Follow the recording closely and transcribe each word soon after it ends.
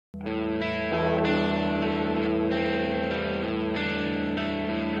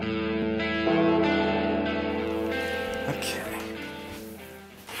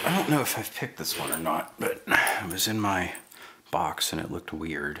know if I've picked this one or not, but it was in my box and it looked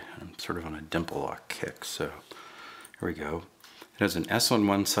weird. I'm sort of on a Dimple lock kick, so here we go. It has an S on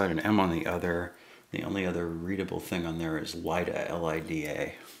one side and an M on the other. The only other readable thing on there is Lida,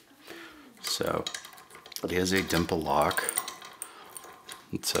 L-I-D-A. So it is a Dimple lock.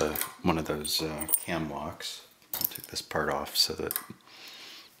 It's one of those cam locks. I took this part off so that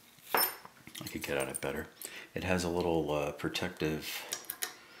I could get at it better. It has a little protective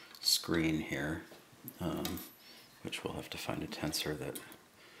screen here, which we'll have to find a tensor that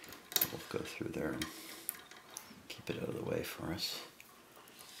will go through there and keep it out of the way for us.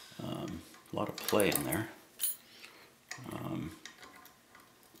 A lot of play in there.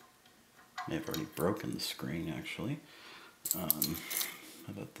 May have already broken the screen actually. How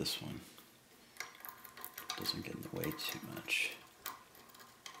about this one? Doesn't get in the way too much.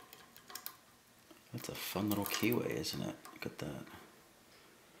 That's a fun little keyway, isn't it? Look at that.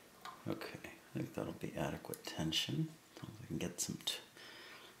 Okay, I think that'll be adequate tension. So we can get some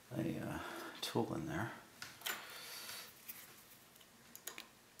tool in there.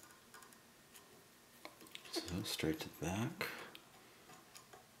 So straight to the back.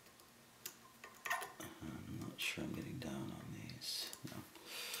 I'm not sure I'm getting down on these. No.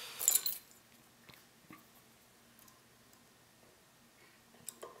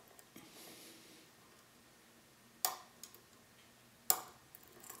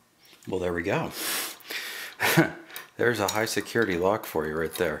 Well, there we go. There's a high security lock for you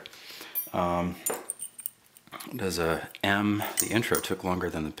right there. There's a M, the intro took longer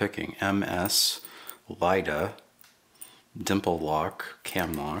than the picking. MS, Lida, Dimple lock,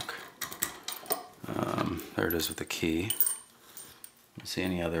 cam lock. There it is with the key. Don't see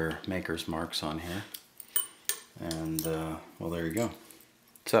any other maker's marks on here. And, well, there you go.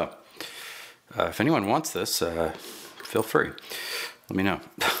 So, if anyone wants this, feel free. Let me know.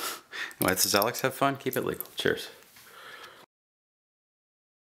 Anyway, this is Alex. Have fun. Keep it legal. Cheers.